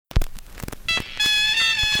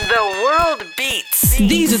The world beats.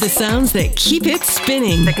 These are the sounds that keep it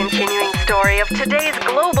spinning. The continuing story of today's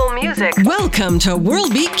global music. Welcome to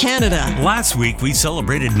World Beat Canada. Last week, we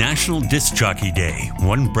celebrated National Disc Jockey Day.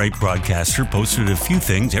 One bright broadcaster posted a few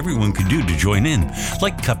things everyone could do to join in,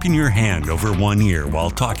 like cupping your hand over one ear while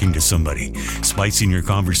talking to somebody, spicing your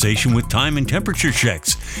conversation with time and temperature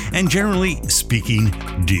checks, and generally speaking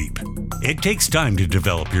deep. It takes time to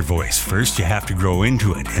develop your voice. First, you have to grow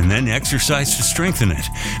into it, and then exercise to strengthen it.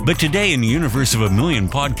 But today, in the universe of a million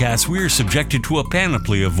podcasts, we are subjected to a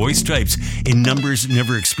panoply of voice types in numbers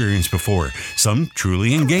never experienced before. Some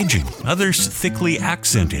truly engaging, others thickly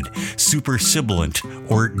accented, super sibilant,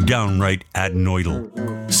 or downright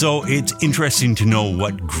adenoidal. So it's interesting to know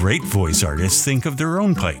what great voice artists think of their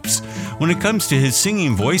own pipes. When it comes to his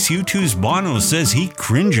singing voice, U2's Bono says he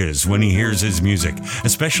cringes when he hears his music,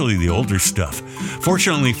 especially the older stuff.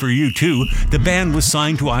 Fortunately for U2, the band was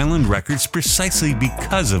signed to Island Records precisely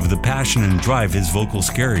because of the passion and drive his vocals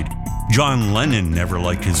carried. John Lennon never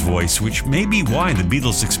liked his voice, which may be why the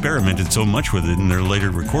Beatles experimented so much with it in their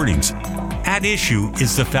later recordings. At issue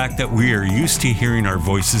is the fact that we are used to hearing our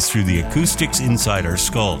voices through the acoustics inside our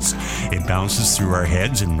skulls. It bounces through our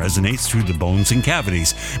heads and resonates through the bones and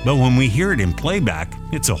cavities, but when we hear it in playback,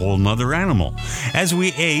 it's a whole nother animal. As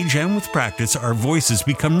we age and with practice, our voices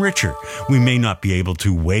become richer. We may not be able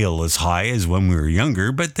to wail as high as when we were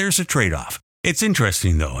younger, but there's a trade-off. It's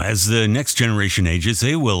interesting, though, as the next generation ages,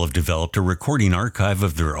 they will have developed a recording archive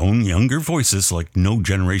of their own younger voices like no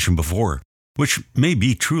generation before, which may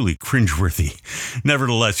be truly cringeworthy.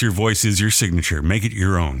 Nevertheless, your voice is your signature. Make it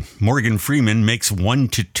your own. Morgan Freeman makes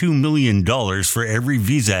 $1 to $2 million for every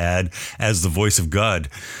Visa ad as the voice of God.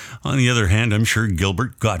 On the other hand, I'm sure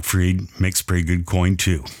Gilbert Gottfried makes pretty good coin,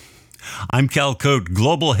 too. I'm Cal Cote.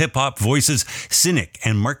 Global hip-hop voices Synik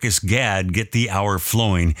and Marcus Gadd get the hour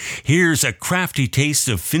flowing. Here's a crafty taste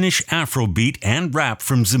of Finnish Afrobeat and rap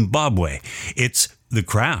from Zimbabwe. It's The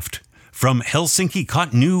Craft. From Helsinki,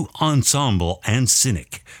 Cotonou, Ensemble, and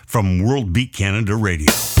Synik. From World Beat Canada Radio.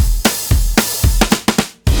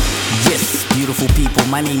 Yes, beautiful people,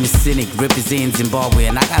 my name is Synik, representing Zimbabwe,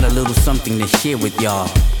 and I got a little something to share with y'all.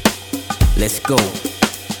 Let's go.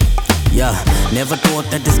 Yeah, never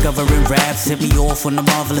thought that discovering raps set me off on a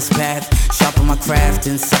marvelous path. Sharpen my craft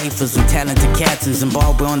in ciphers with talented cats in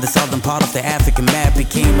Zimbabwe on the southern part of the African map.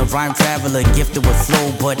 Became a rhyme traveler, gifted with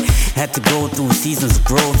flow, but had to go through seasons of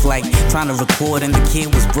growth, like trying to record and the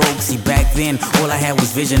kid was broke. See, back then, all I had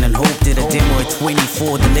was vision and hope. Did a demo at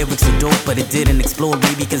 24, the lyrics were dope, but it didn't explode,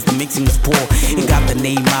 maybe because the mixing was poor. It got the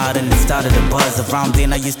name out and it started a buzz. Around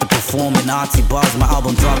then, I used to perform in artsy bars. My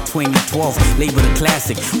album dropped 2012, labeled a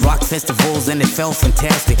classic. Rock festivals and it felt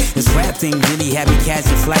fantastic. This rap thing really had me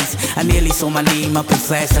catching flights. I nearly saw my name up in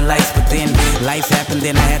flashing lights, but then life happened,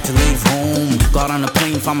 then I had to leave home. Got on a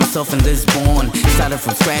plane, found myself in Lisbon. Started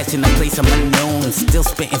from scratch in a place I'm unknown. Still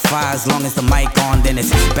spitting fire as long as the mic on. Then it's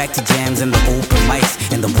back to jams and the open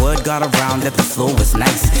mics. And the word got around that the flow was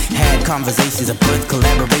nice. Had conversations and birth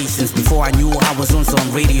collaborations. Before I knew I was on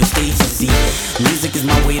some radio stations. See, music is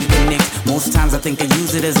my way to connect. Most times I think I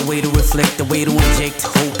use it as a way to reflect, a way to inject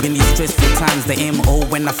hope in these stressful times. The MO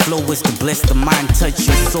when I flow is to bless the mind, touch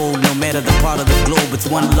your soul, no matter the part of the globe. It's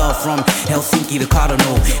one love from Helsinki to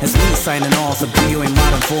Cotonou. It's me signing off, a video in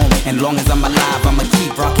modern form. And long as I'm alive, I'ma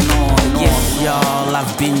keep rocking on. Yes, y'all,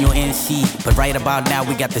 I've been your MC, but right about now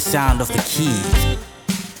we got the sound of the keys.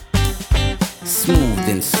 Smooth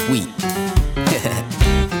and sweet.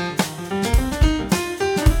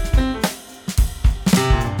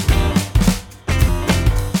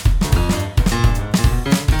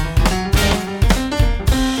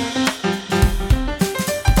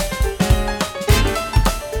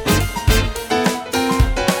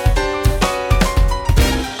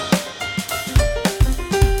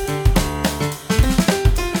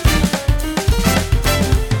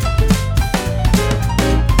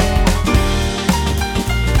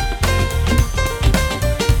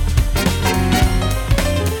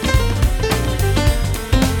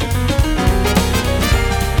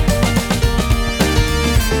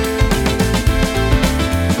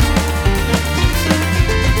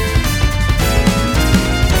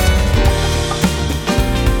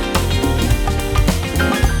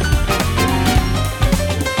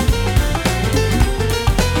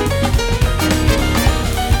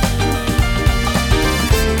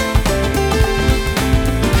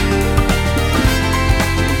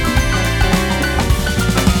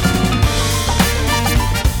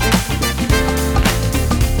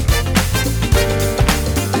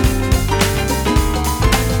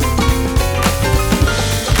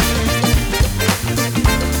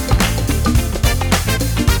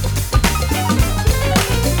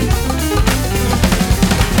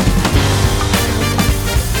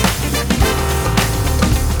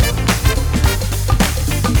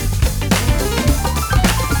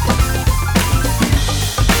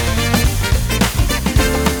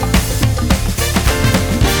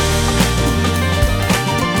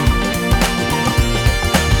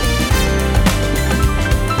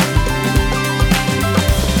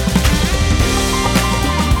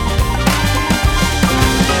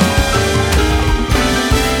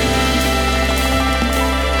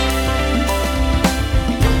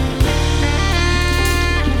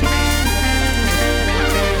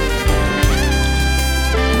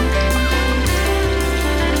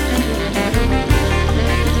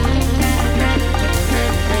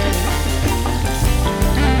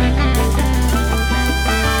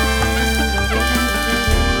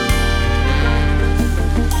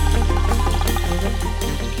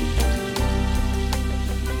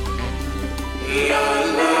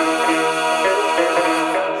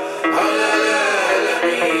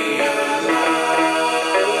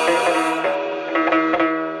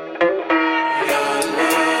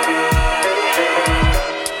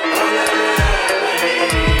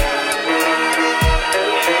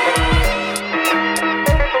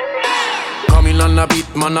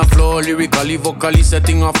 man a flow lyrically, vocally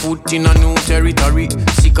setting a foot in a new territory.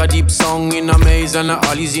 Sick a deep song in a maze and a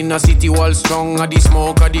alleys in a city wall strong. A the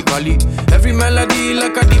smoke, a the gully. Every melody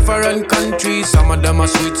like a different country. Some of them are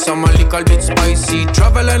sweet, some a little bit spicy.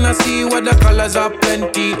 Travel and I see where the colors are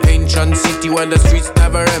plenty. Ancient city where the streets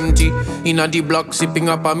never empty. In a the block sipping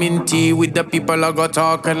up a minty. With the people I got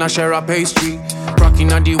talk and I share a pastry.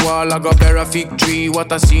 Cracking at the wall I got bear a fig tree.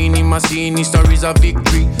 What I seen in my scene, stories of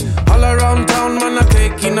victory. All around town man I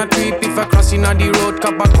taking a trip. If I cross in a the road,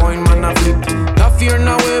 cap a coin man I flip. That fear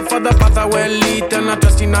no way for the path I well lit. And I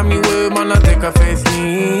trust in a me way man I take a faith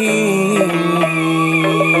lead.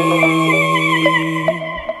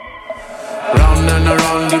 Round and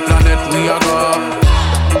around the planet we a go.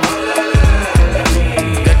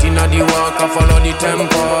 Get in a the walk I follow the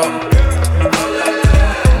tempo.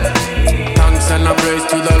 Thanks and a praise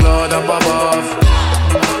to the Lord up above.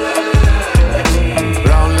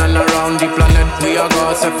 Round and around the planet we a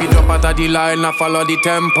go. So if you drop out of the line I follow the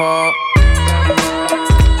tempo.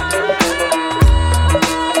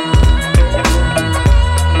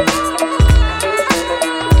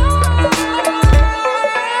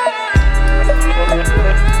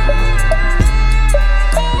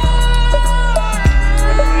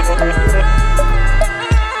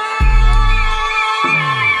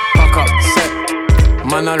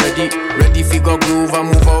 Man already, ready fi go groove and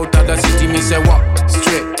move out of the city. Me say walk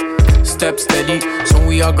straight, step steady. So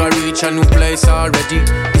we are gonna reach a new place already.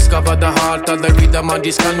 Discover the heart of the rhythm of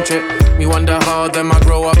this country. Me wonder how them a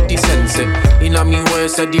grow up the sense. In a me way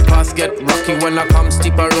say the path get rocky. When I come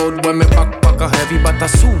steep a road when me backpack a heavy. But I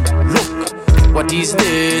soon look, what is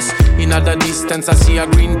this? In the distance I see a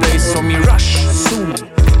green place. So me rush soon.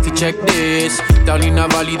 Check this, down in a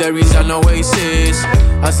valley there is an oasis.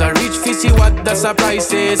 As I reach fi see what the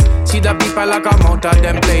surprise is. See the people like I'm out of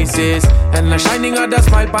them places. And the shining of the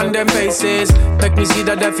smile on them faces. Make me see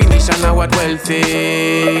the definition of what wealth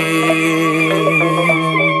is.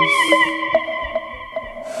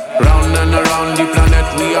 Round and around the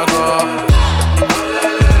planet we a go.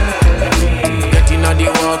 Get in a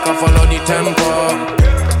the walk and follow the tempo.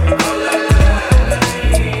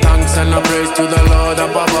 And a praise to the Lord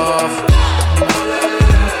up above.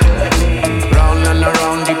 Round and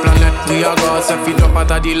around the planet we are go. So if you drop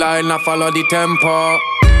out of the line I follow the tempo.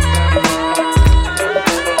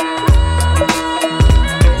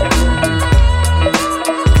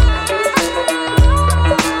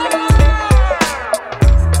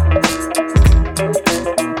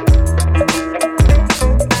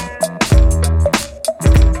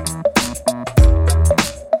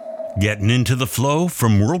 Getting into the flow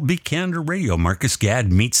from World Beat Canada Radio, Marcus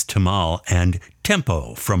Gadd meets Tamal, and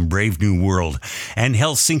Tempo from Brave New World, and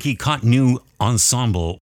Helsinki Cotonou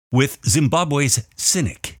Ensemble with Zimbabwe's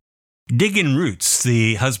Synik. Diggin' Roots,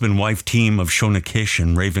 the husband-wife team of Shona Kish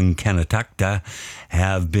and Raven Qanniuguma,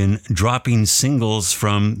 have been dropping singles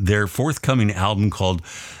from their forthcoming album called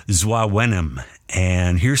Zwawenem.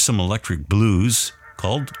 And here's some electric blues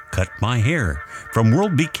called Cut My Hair from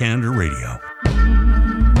World Beat Canada Radio.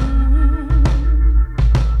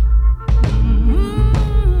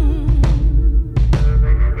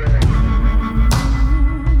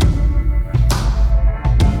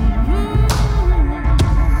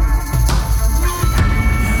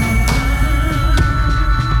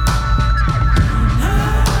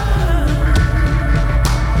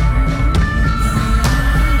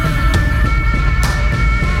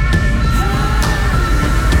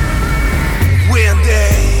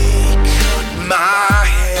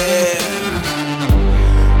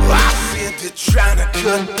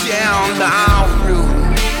 Cut down my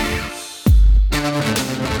roots.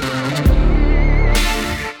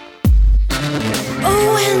 Oh,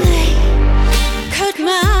 when they cut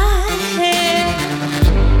my hair,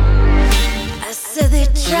 I said they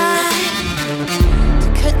tried to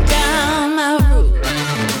cut down my roots.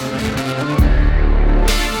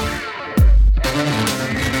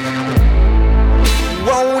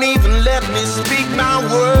 Won't even let me speak my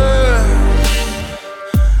words.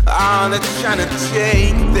 Oh, they're trying to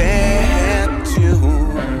take that too.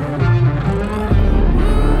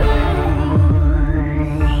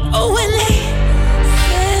 Oh, when they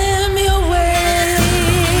send me away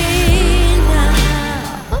now.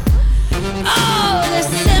 Oh, they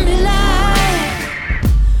send me like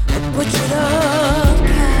a butchered up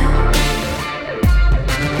cow.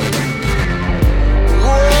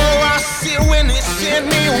 Oh, I see when they send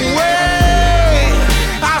me away.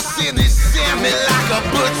 I see they send me like a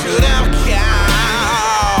butchered up cow.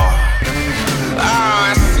 Oh,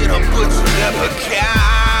 I see them butchered up a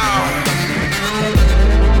cow.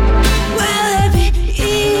 Well, they be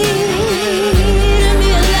eating me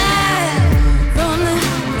alive from the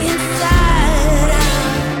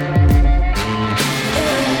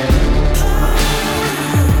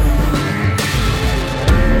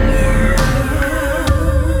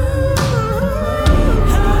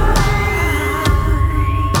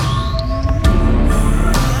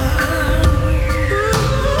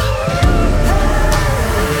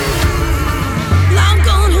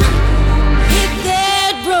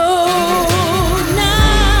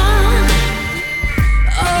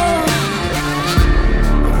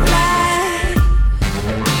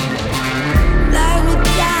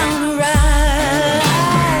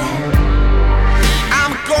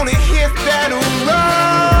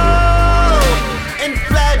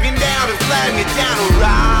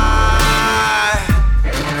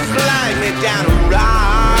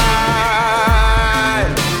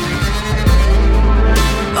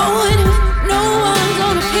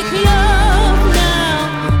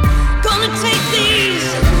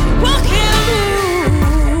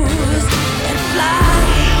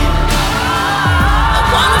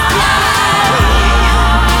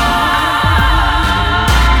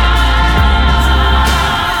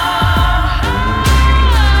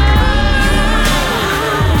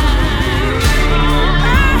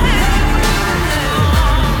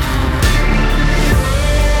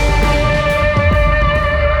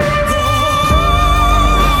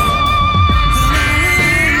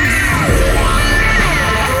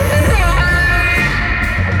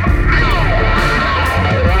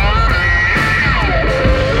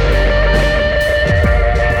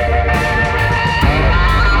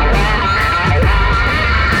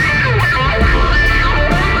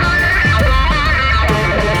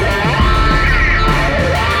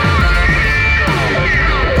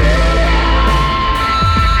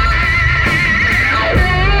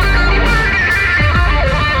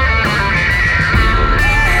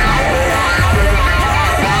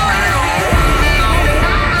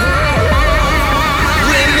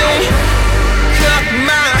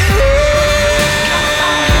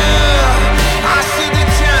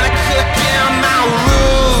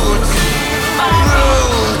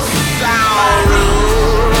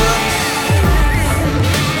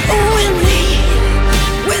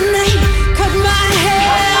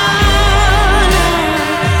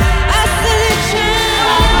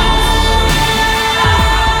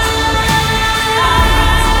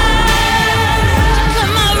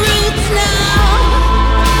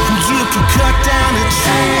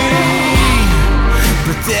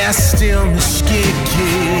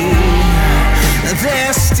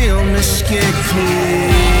it clear.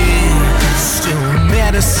 Still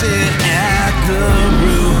medicine at the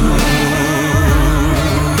root.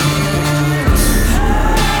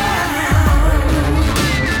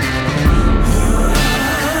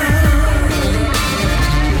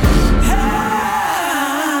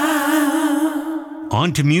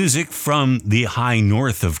 On to music from the high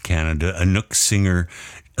north of Canada, a Nook singer,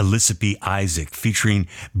 Elisapie Isaac, featuring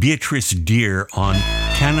Beatrice Deer on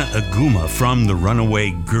Qanniuguma from The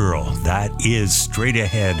Runaway Girl. That is straight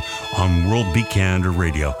ahead on World Beat Canada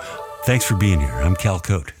Radio. Thanks for being here. I'm Cal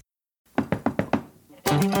Cote.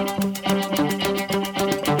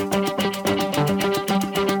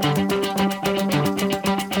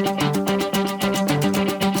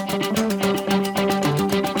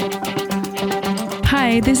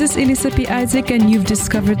 Hi, this is Elisapie Isaac, and you've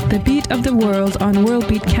discovered the beat of the world on World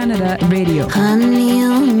Beat Canada Radio.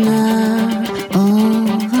 Qanniuguma,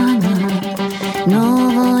 ovana,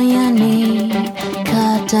 novoyani,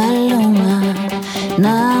 katalonga,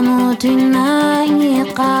 namutinai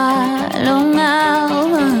qalonga,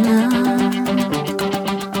 ovana.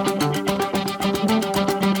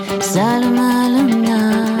 Salamalunga,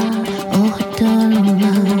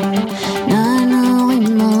 ochtolunga,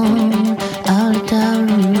 nanoimo,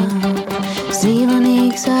 altarunga,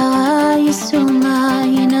 sivanik sa isuma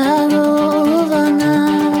inagovana.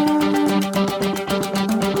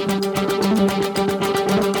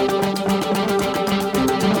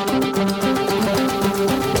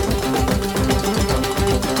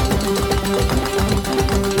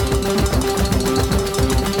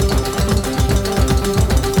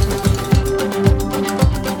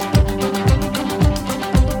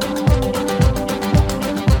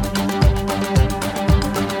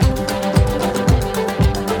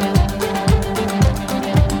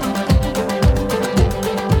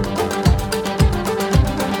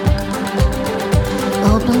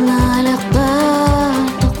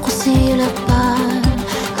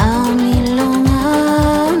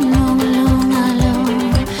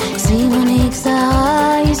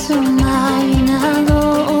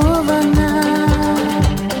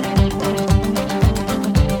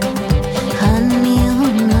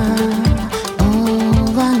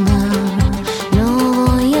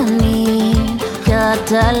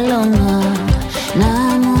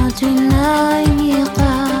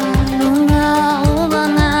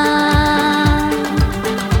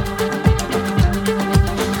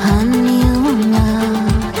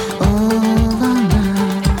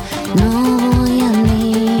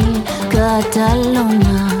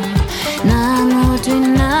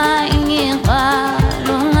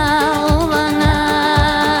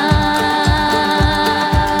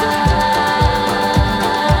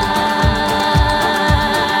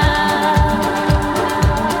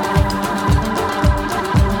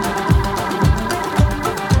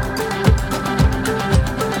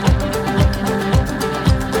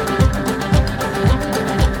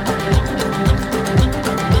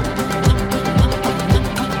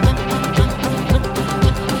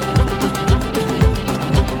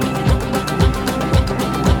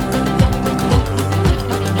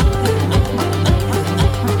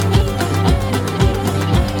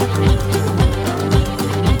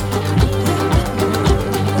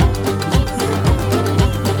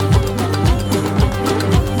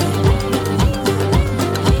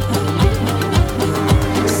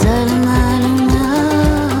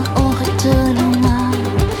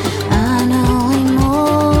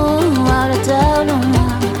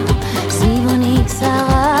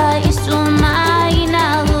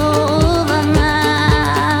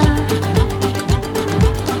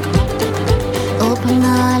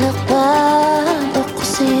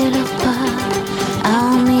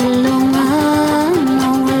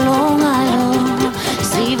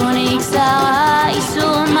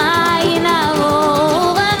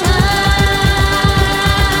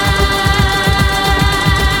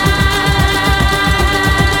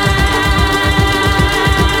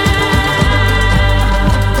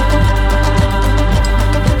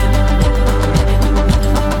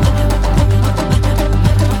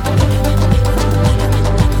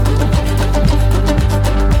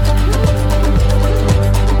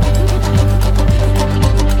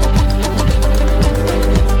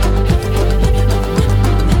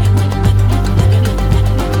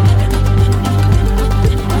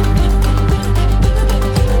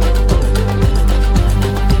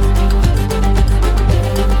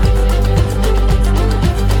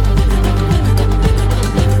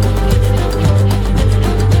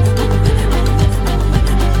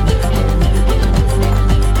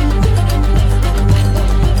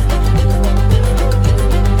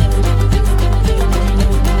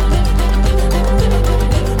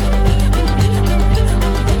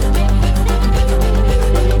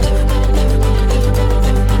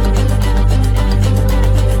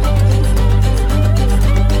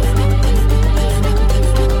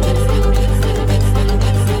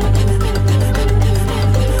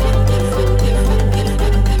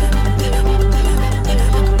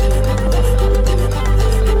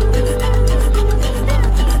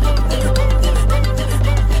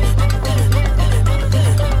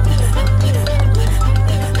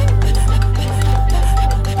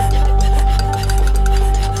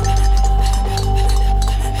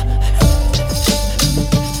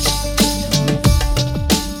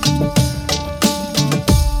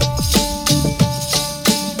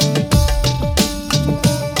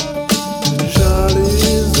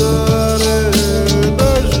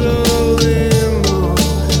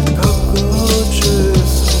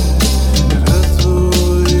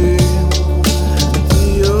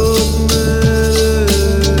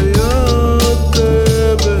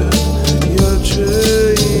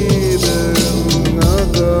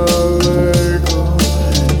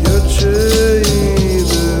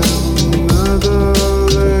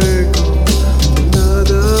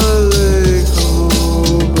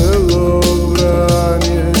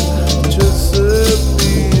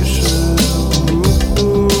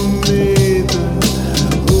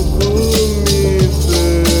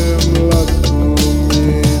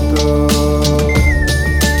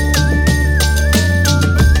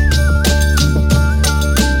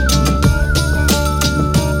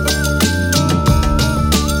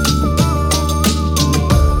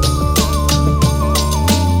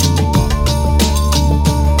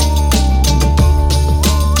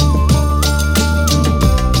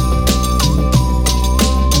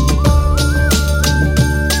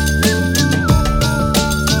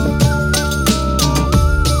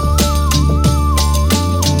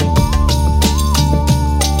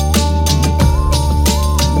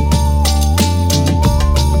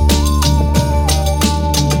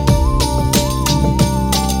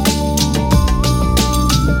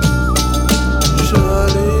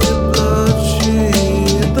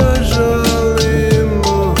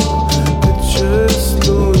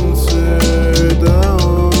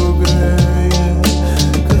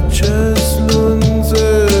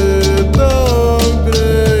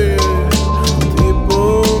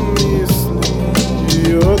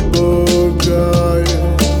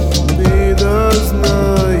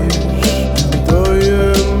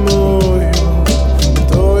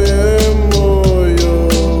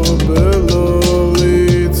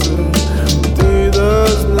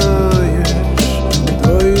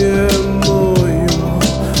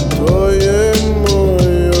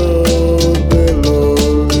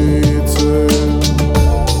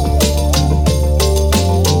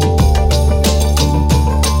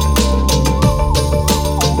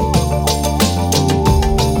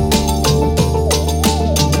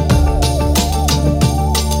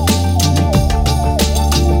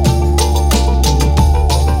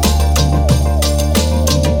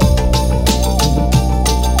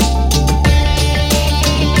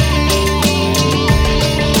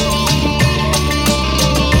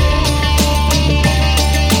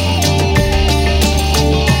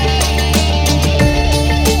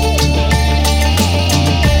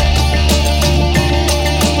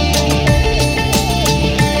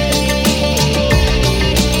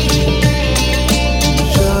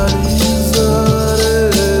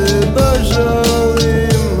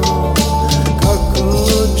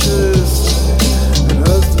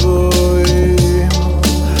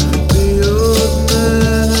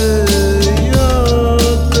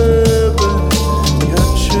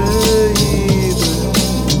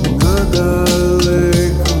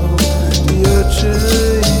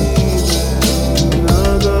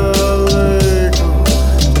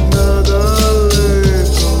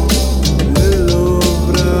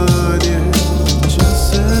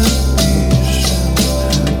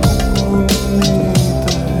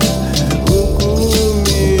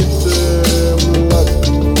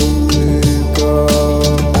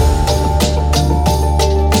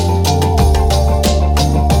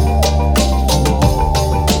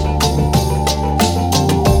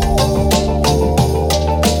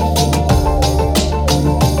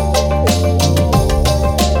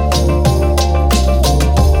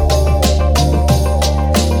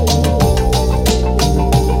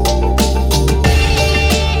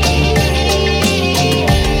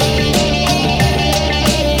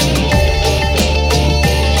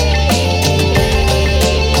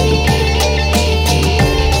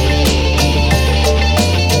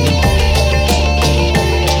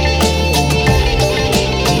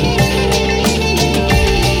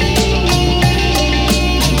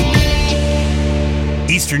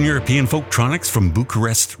 European folktronics from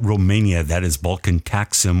Bucharest, Romania. That is Balkan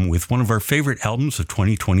Taksim with one of our favorite albums of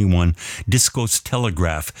 2021, Discos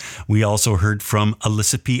Telegraph. We also heard from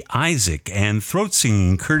Elisapie Isaac and throat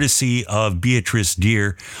singing courtesy of Beatrice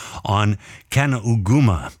Deer on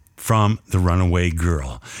Qanniuguma from The Runaway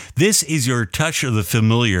Girl. This is your touch of the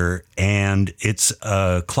familiar, and it's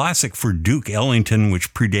a classic for Duke Ellington,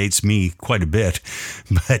 which predates me quite a bit,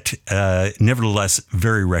 but nevertheless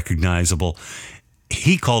very recognizable.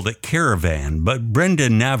 He called it Caravan, but Brenda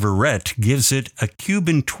Navarette gives it a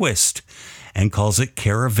Cuban twist and calls it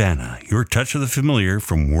Caravana. Your touch of the familiar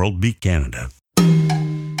from World Beat Canada.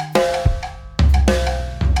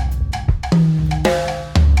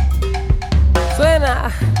 Suena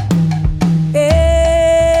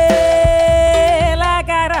la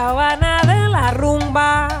caravana de la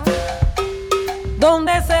rumba,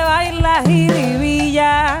 donde se baila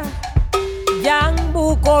jiribilla,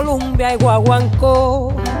 Yambu, Colombia y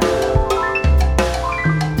Guaguancó.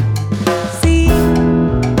 Sí,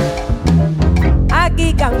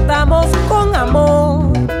 aquí cantamos con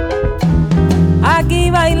amor,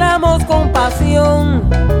 aquí bailamos con pasión,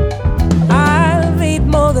 al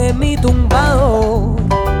ritmo de mi tumbador.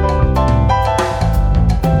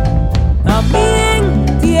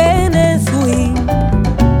 También tiene swing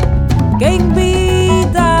que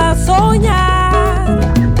invita a soñar,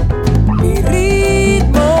 mi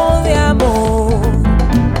ritmo de amor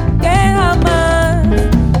que jamás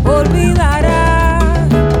olvidará.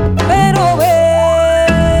 Pero ven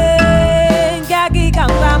que aquí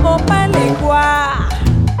cantamos pelegua,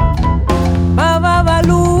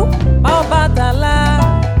 bababalú, babatala,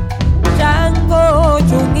 chango,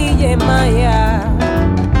 chunguille, maya.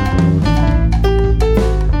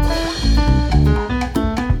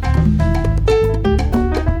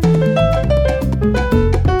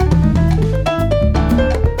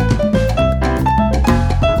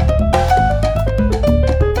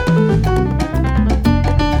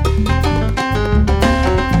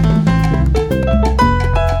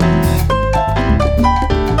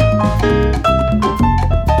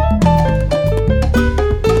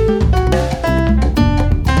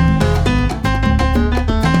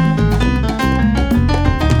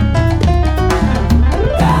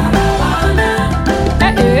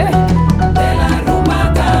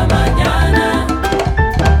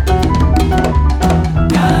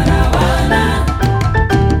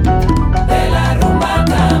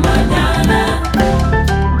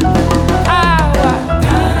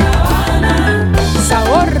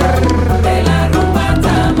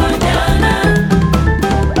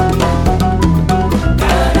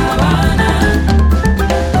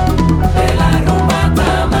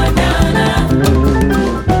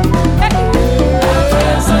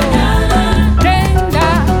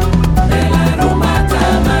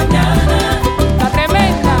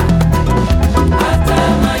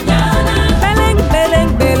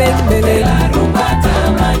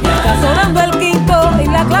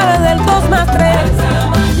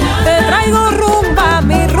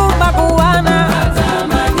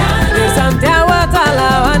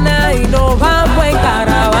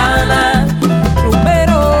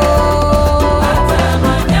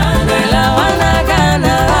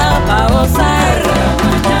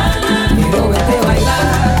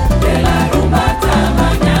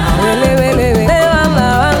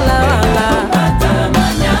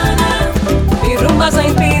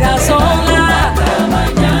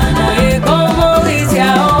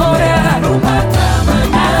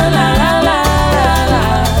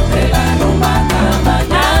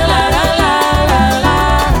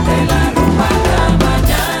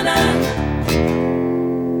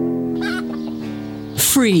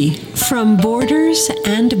 Free from borders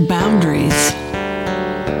and boundaries.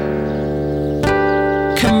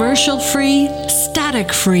 Commercial free,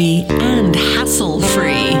 static free, and hassle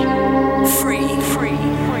free.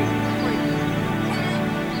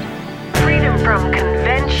 Freedom from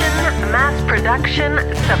convention, mass production,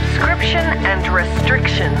 subscription, and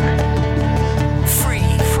restriction.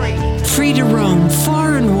 Free to roam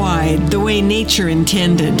far and wide the way nature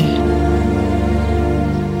intended.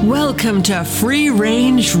 Welcome to Free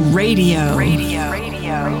Range Radio.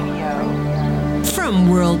 From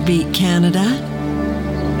World Beat Canada.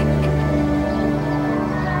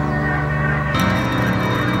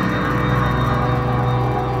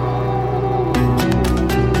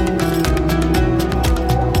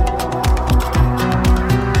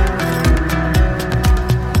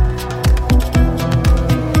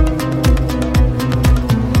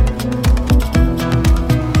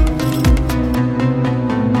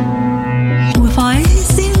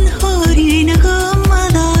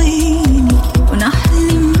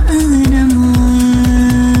 ونحلم أنا معاك.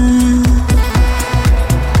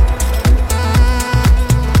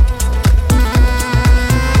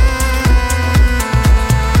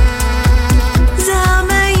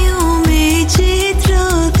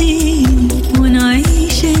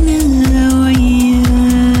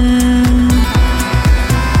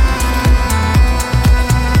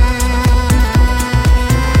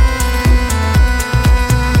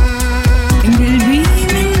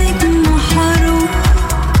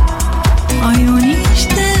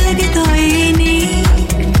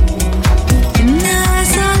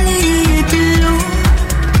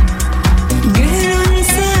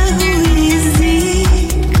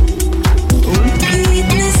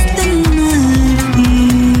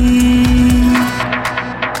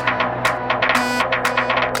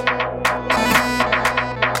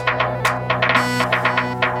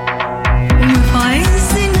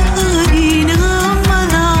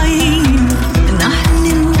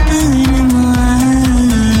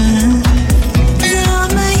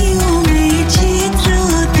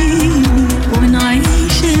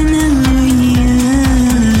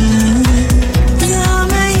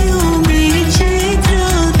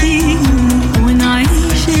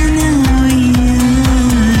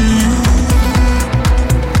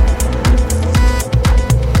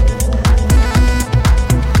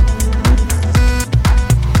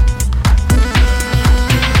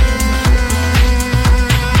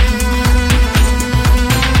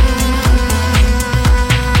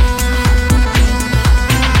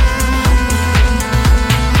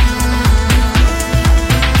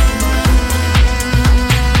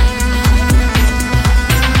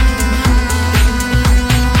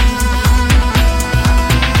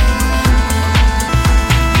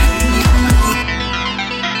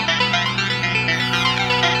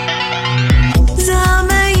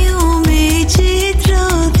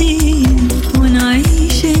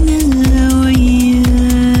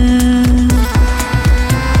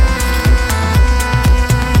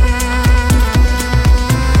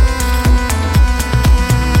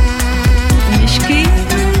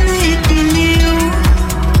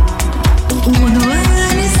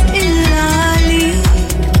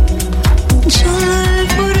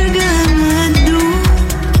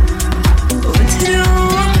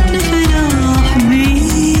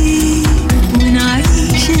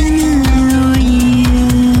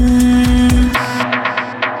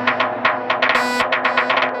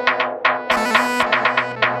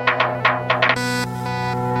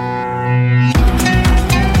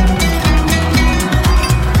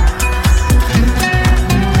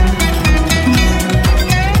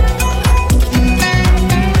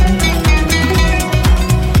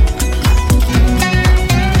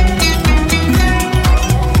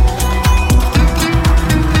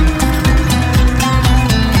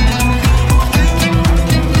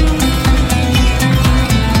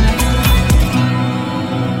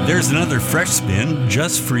 Here's another fresh spin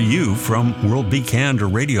just for you from World Beat Canada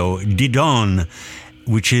Radio, Didon,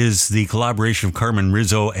 which is the collaboration of Carmen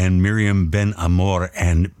Rizzo and Miriam Ben Amor,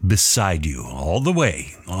 and Beside You, all the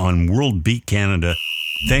way on World Beat Canada.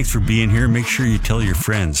 Thanks for being here. Make sure you tell your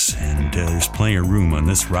friends, and there's plenty of room on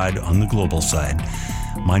this ride on the global side.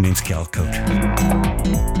 My name's Cal Coach.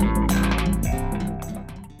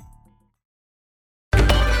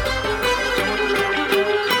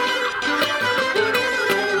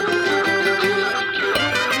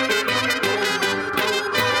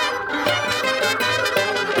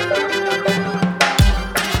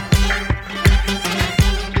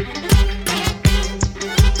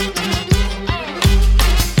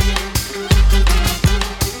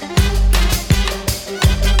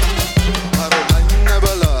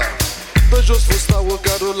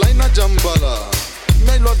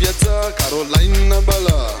 Carolina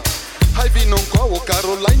Bala, hai vino încoa o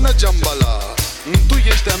Carolina Jambala. Tu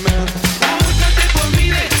ești a mea. Urcă-te pe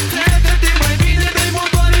mine, treacă-te mai bine. Dai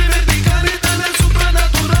motoare verticale, tale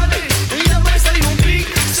supranaturale. Ia mai stai un pic,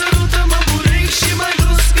 sărută-mă burec. Și mai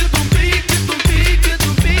jos cât un pic, cât un pic, cât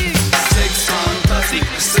un pic. Sex fantastic,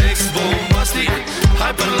 sex bombastic.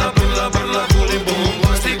 Hai bărla, bărla, bărla, buri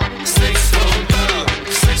bombastic. Sex frontal,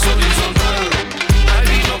 sex orizontal. Hai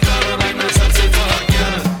vino Carolina să-ți fac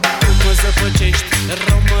chiar. Să făcești,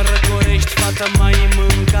 rău mă răcorești, fată mai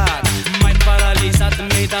mâncat, mai paralizat,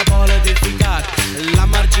 mi-ai dat boală de ficat. La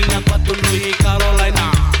marginea patului e Carolina,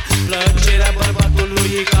 plăcerea bărbatului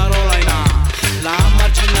e Carolina. La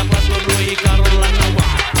marginea patului e Carolina,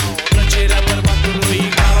 plăcerea bărbatului e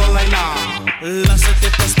Carolina. Lasă-te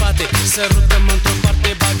pe spate, sărută-mă într-o parte,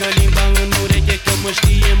 bagă limba în ureche, că mă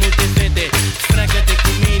știe multe fete. Freagă-te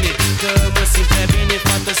cu mine, că mă simt prea bine,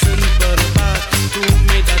 fată sunt bărbat, tu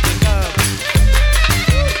mi-ai dat de cap.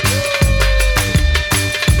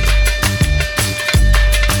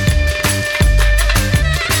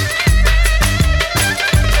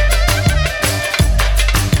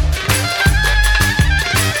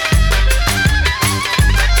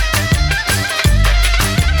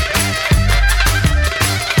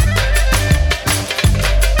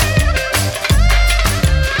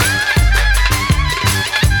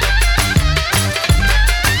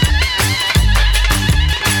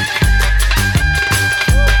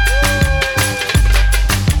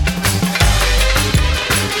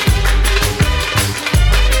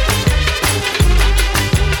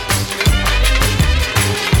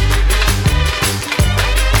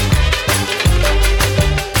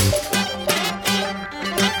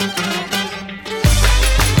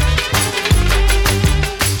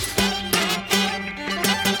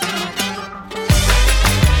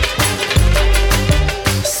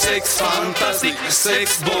 Sex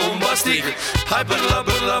bombastic, hai bărla,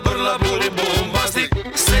 bărla, bărla, buri bombastic.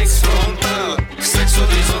 Sex frontal, sex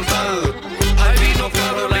orizontal. Hai vino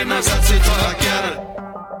Carolina să-ți fac chiar.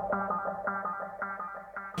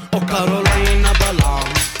 O Carolina Bala,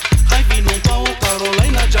 hai vino ca o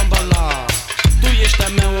Carolina Jambala. Tu ești a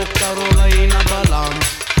mea o Carolina Bala,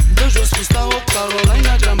 dă jos fusta o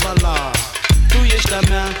Carolina Jambala. Tu ești a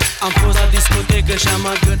mea. Am fost la discotecă și-am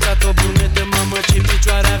agățat o brunetă. Mamă, ce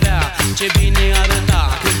picioare avea, ce bine arăta.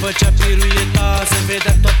 Când făcea pirueta, se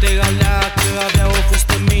vedea toate alea. Că avea o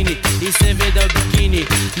fustă mini, îi se vedea bikini.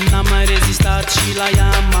 N-am mai rezistat și la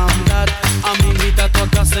ea m-am dat. Am invitat-o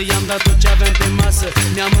acasă, i-am dat tot ce aveam pe masă.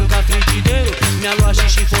 Mi-a mâncat frigiderul, mi-a luat și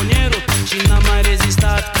șifonierul. Și n-am mai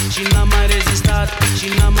rezistat, și n-am mai rezistat, și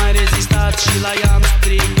n-am mai rezistat. Și la ea am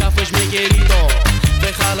strigat, fă șmecherito, pe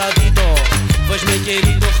haladito, fă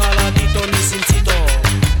șmecherito, haladito, nesimțito.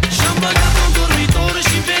 Și-am băgat un dormitor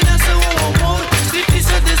și venea să o omor. Striptii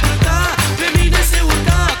se dezbrăca, pe mine se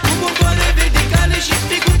urca, cu motoare verticale și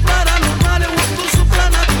figuri paranormale. Urturi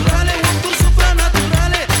supranaturale, urturi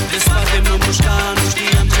supranaturale. De spate mă mușca, nu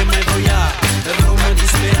știam ce mai voia. Rău mă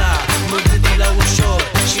dispera, mă gândi la ușor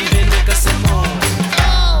și vine că să mor.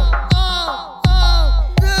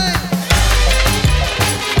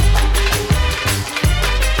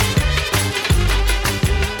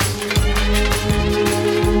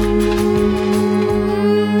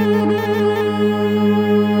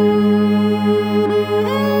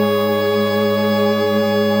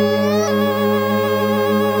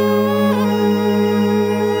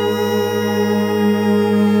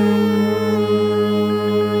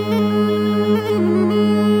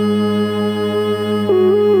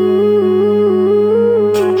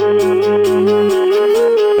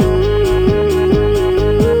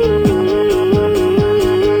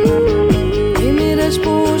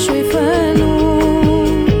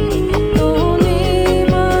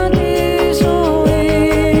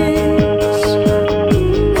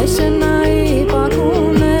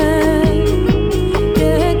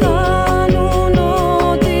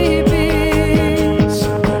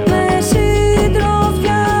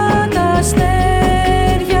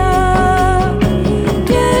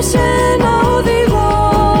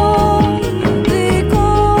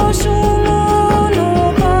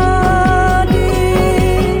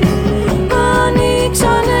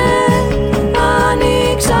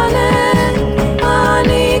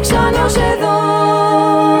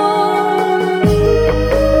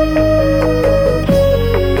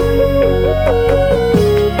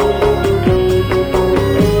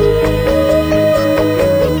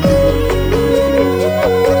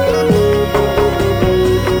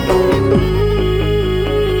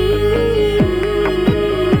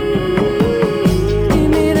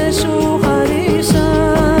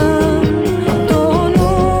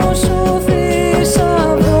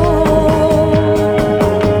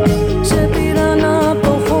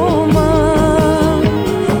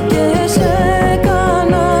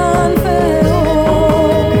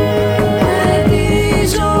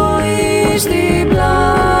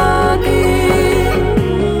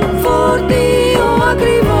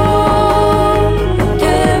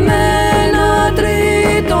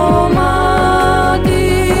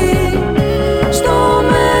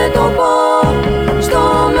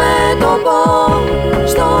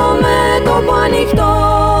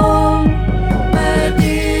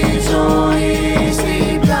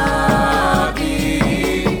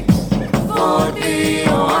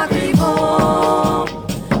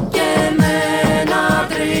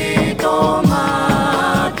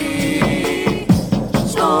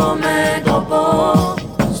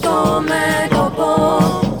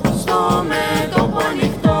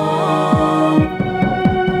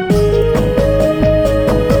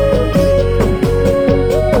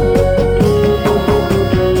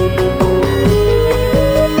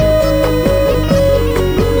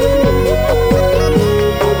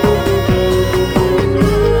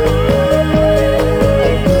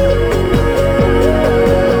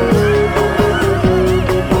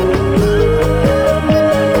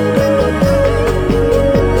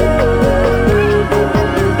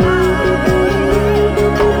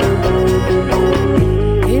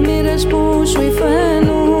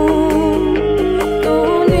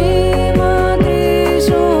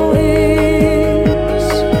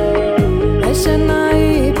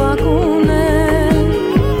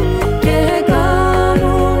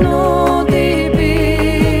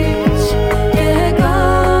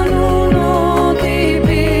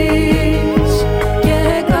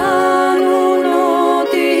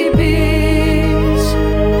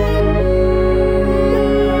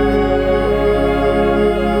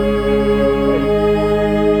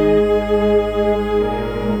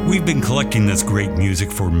 We've been collecting this great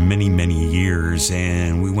music for many, many years,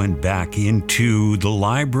 and we went back into the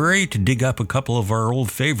library to dig up a couple of our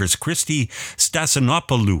old favorites. Kristi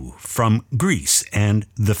Stassinopoulo from Greece and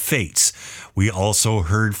The Fates. We also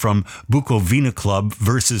heard from Bucovina Club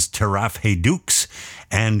versus Taraf Haidouks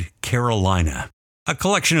and Carolina. A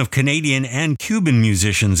collection of Canadian and Cuban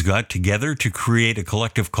musicians got together to create a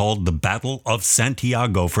collective called the Battle of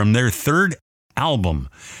Santiago from their third album.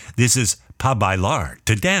 This is Pa Bailar,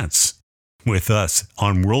 to dance, with us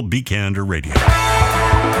on World Beat Canada Radio.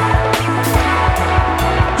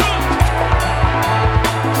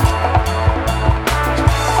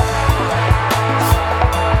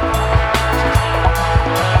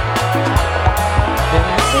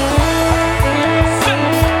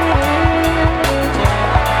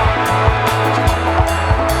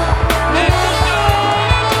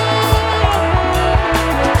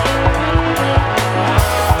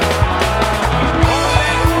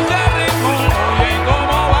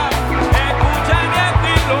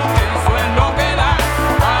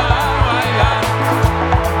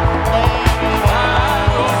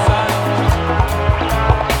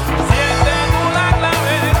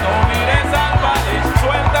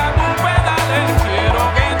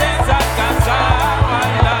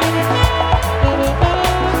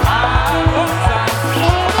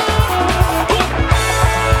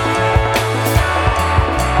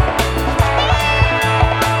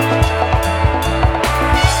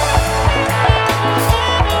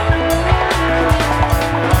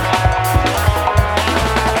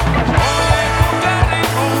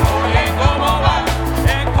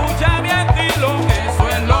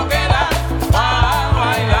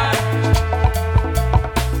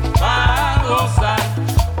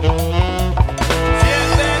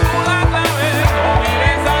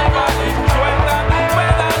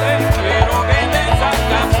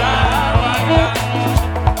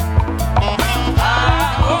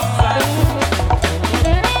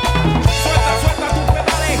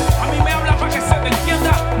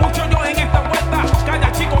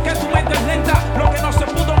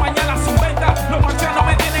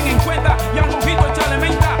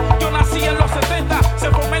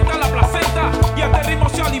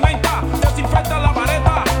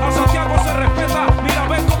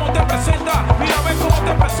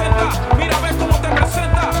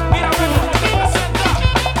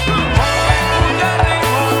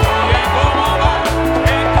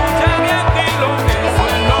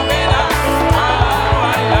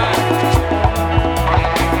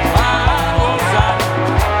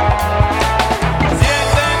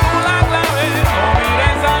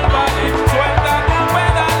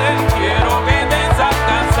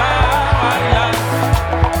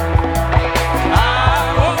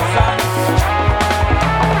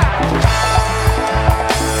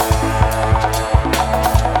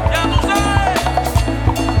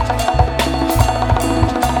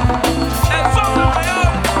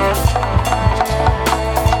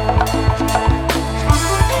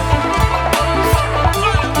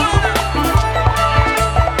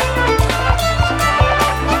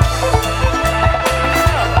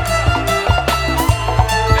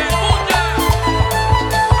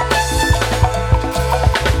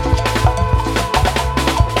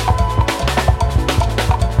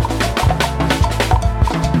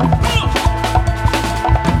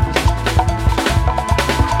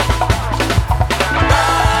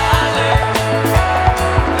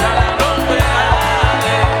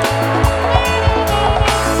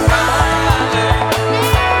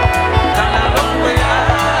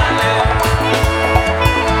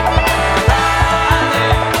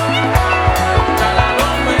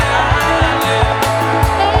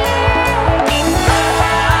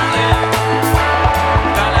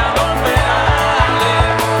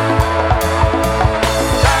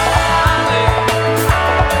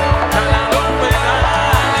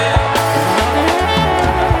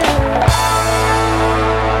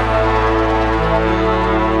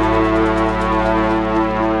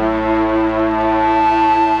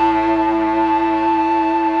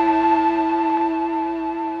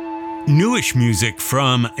 Newish music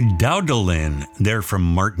from Dowdelin. They're from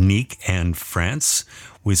Martinique and France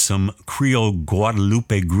with some Creole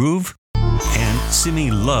Guadeloupe groove and Sime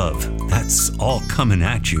Love. That's all coming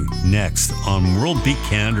at you next on World Beat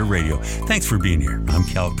Canada Radio. Thanks for being here. I'm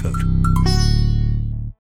Cal Cote.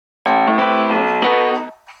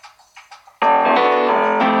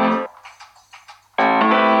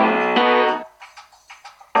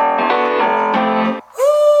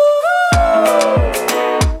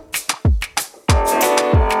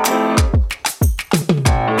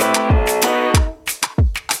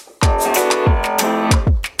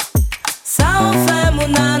 Sao fe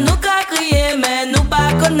mon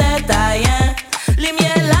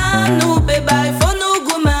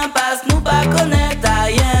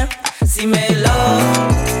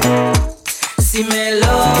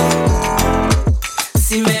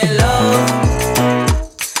love,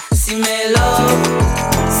 si mes love,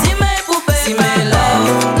 si mes poupées, si mes love,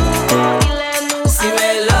 si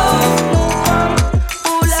mes love,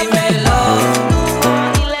 si mes love,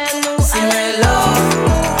 si mes love,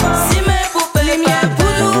 si mes poupées, lumière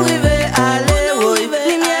pour nous river aller, oui,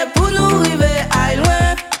 lumière pour nous river aller loin,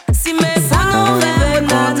 si mes ça nous river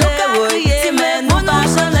monter, oui, si mes nous pas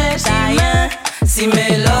changer chemin, si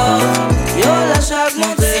mes love, yo la chaque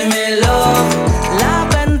montée, si mes love, la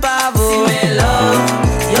peine pas vaut, si mes love,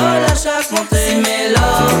 yo la chaque montée, si mes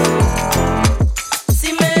love, si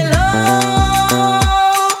mes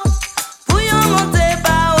love, pour yon monter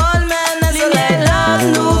parole, mais si mes love,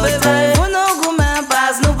 nous bébé, pour nos gourmands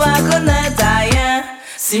passe, nous pas connaître rien,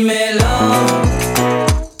 si mes love,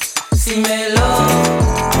 si mes love,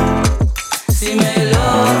 si mes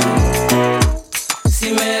love, si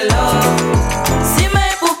mes love, si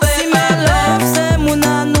mes poupées, si mes love, c'est mon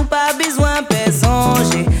an, nous pas besoin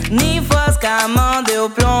pésonger, ni force qu'à mander au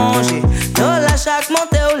plonger, nous la chaque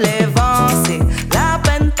montée ou les vents, c'est la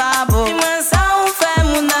peine pas beau, si moi ça on fait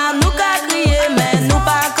mon an, nous qu'à crier, mais nous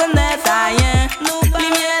pas connaître rien, nous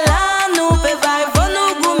lumière là, nous peut pas, faut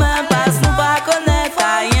nous gourmands passe, nous pas connaître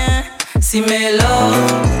rien, si mes love,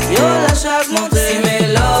 yo la chaque montée, si mes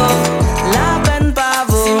love, la peine pas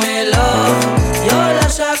vaut, si mes love, yo la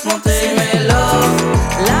chaque montée, si mes love,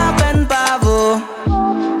 la peine pas vaut.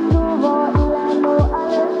 Si mes love,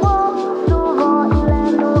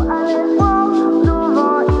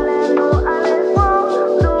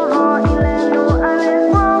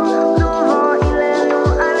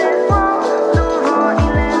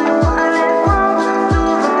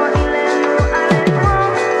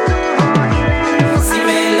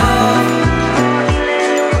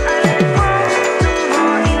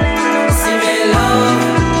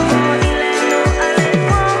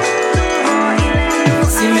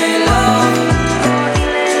 si mes love, si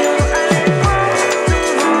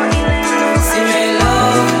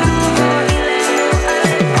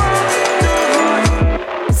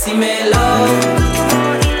mes love, si mes love, si mes love, si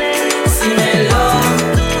mes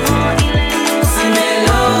love, si mes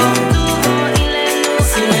love,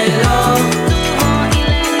 si mes love,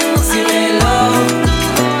 si mes love,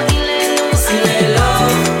 si mes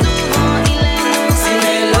love, si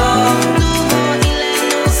mes love,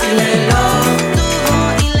 si mes love,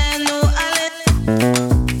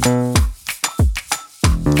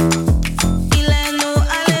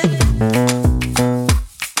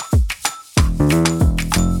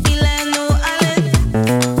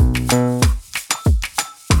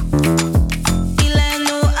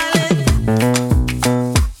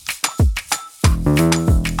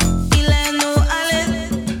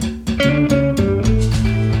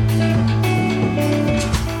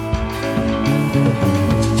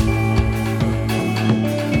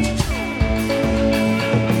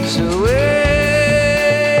 So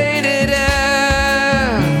wait it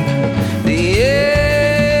out, the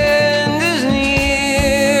end is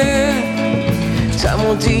near. Time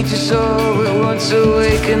will teach us all, we're once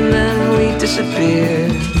awake and then we disappear.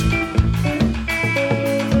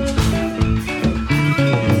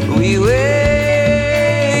 We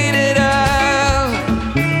wait it out,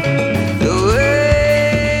 the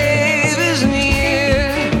wave is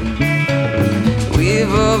near. We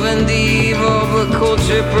evolve and de-evolve, but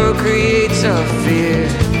culture procreates our fear.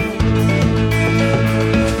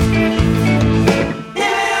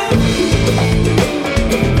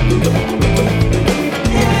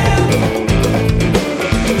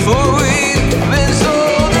 For we've been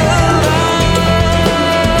sold a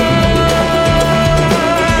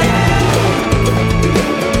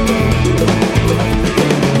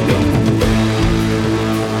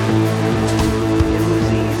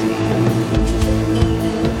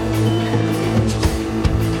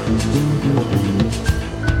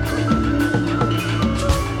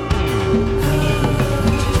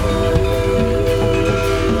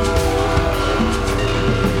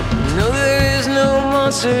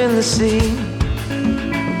in the sea,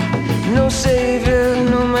 no savior,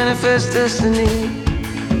 no manifest destiny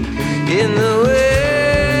in the wake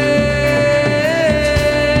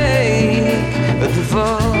of the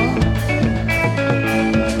fall.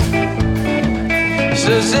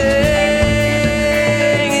 So sing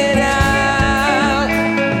it out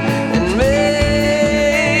and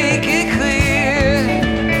make it clear.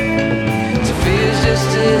 To fear's just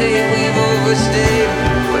a hate we've overstayed,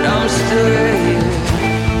 but I'm still right here.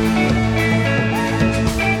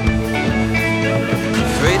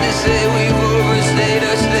 Say we've overstayed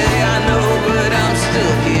our stay, I know, but I'm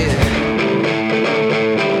still here.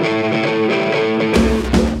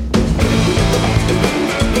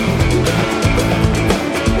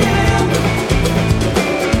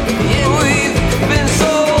 Yeah.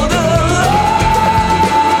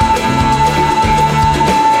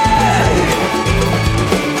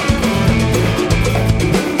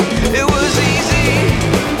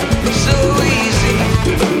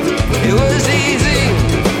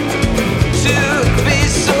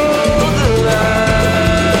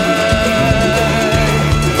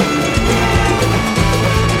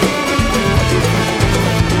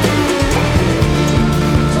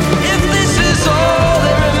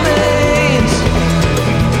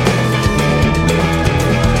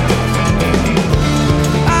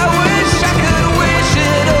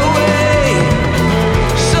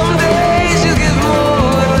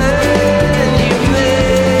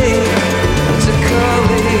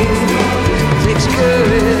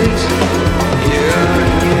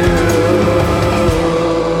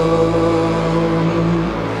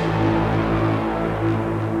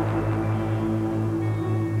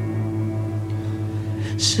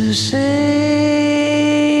 Sing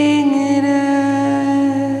it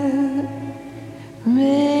out,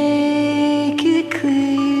 make it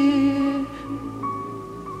clear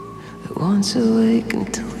that once awake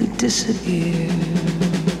until we disappear.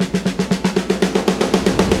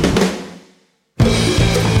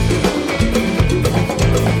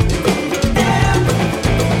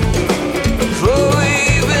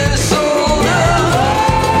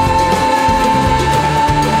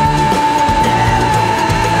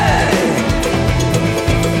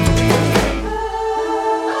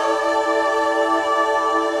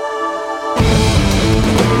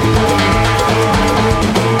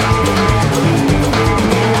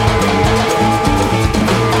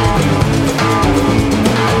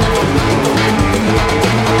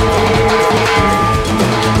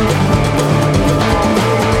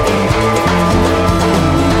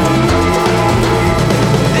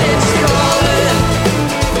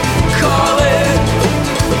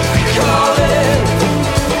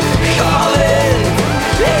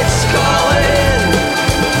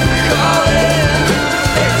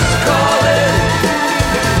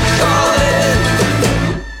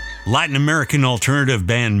 Latin American alternative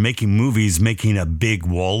band making movies, making a big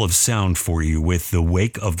wall of sound for you with The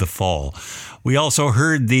Wake of the Fall. We also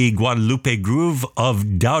heard the Guadalupe groove of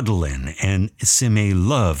Dowdelin and Sime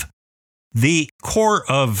Love. The core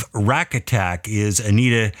of Rakkatak is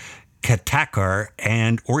Anita Katakar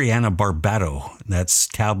and Oriana Barbado. That's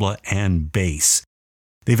tabla and bass.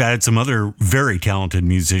 They've added some other very talented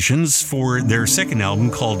musicians for their second album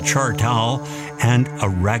called Chartal and A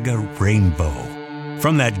Raga Rainbow.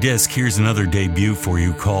 From that disc, here's another debut for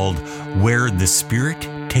you called Where the Spirit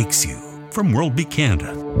Takes You from World Beat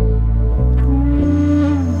Canada.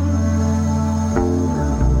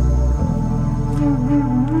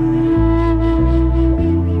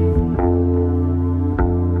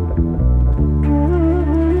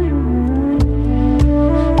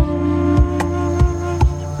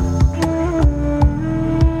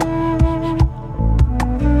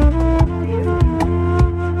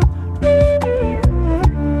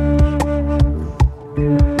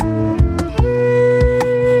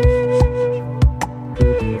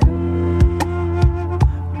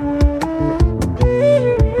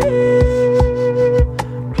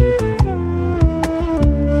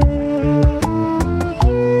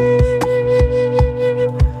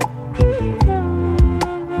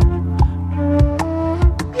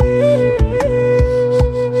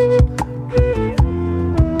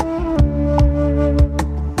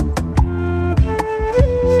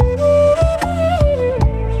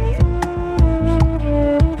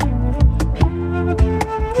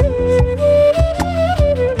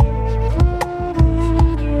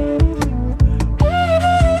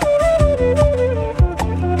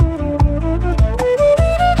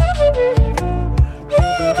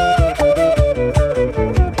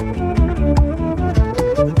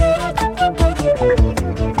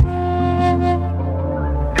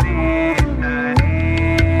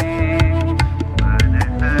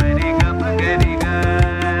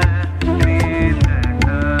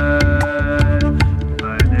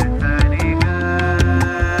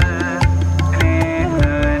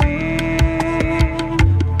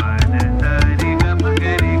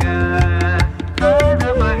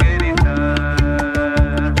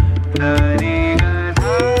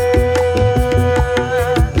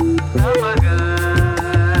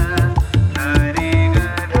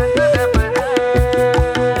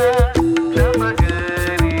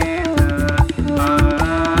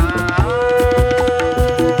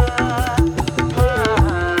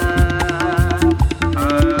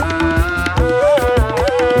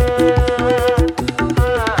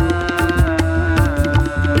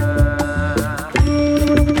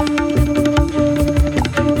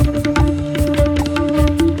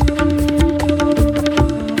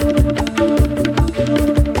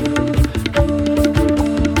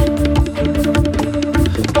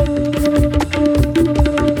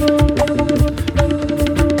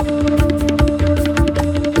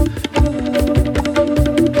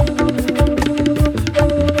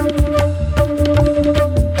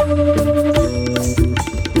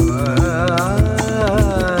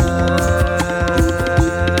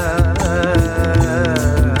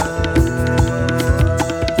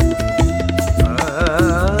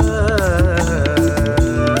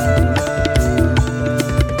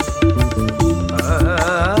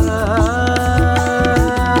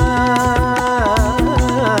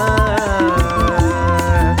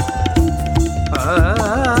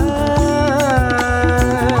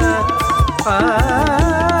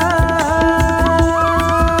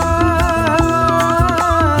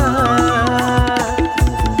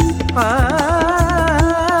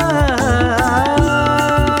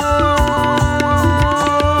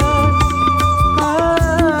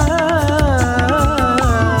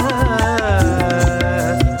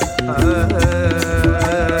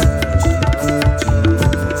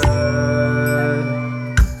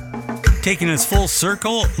 Taking us full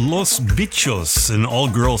circle, Los Bitchos, an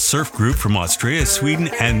all-girl surf group from Australia,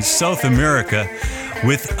 Sweden, and South America,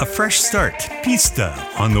 with a fresh start, Pista,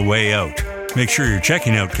 on the way out. Make sure you're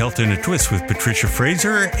checking out Kelta in a Twist with Patricia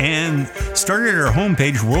Fraser and start at our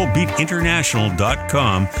homepage,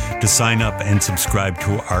 worldbeatinternational.com, to sign up and subscribe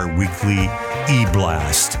to our weekly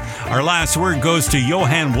e-blast. Our last word goes to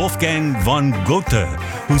Johann Wolfgang von Goethe,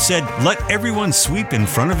 who said, "Let everyone sweep in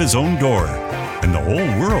front of his own door, and the whole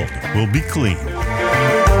world will be clean."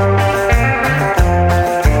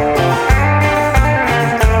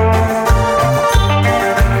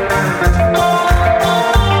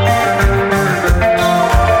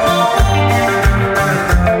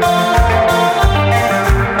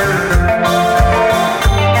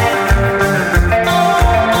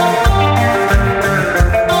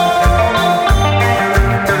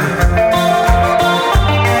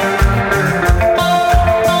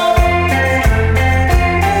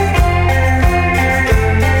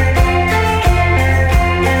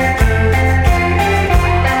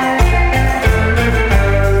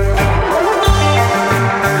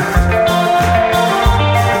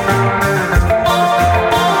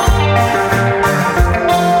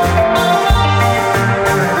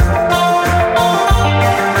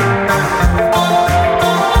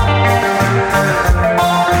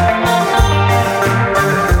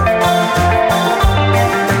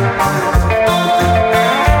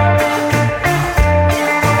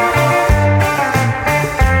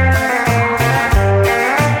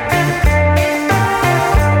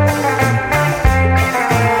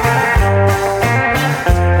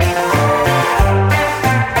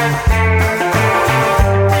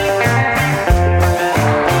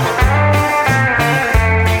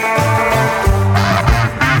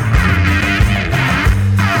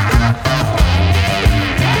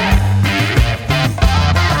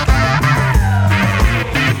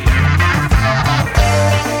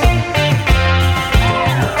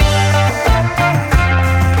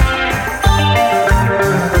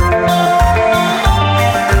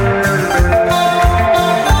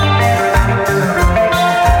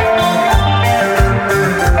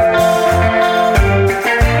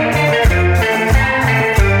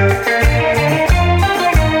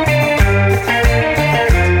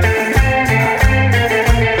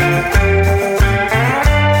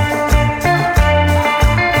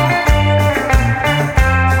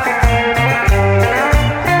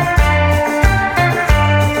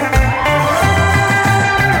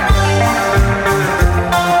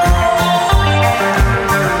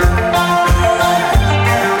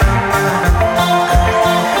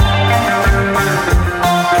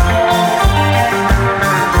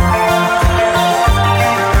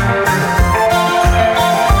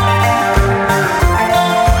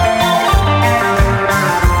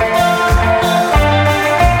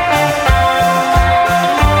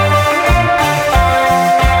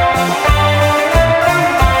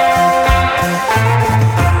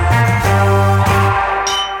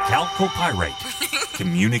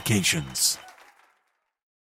 Communications.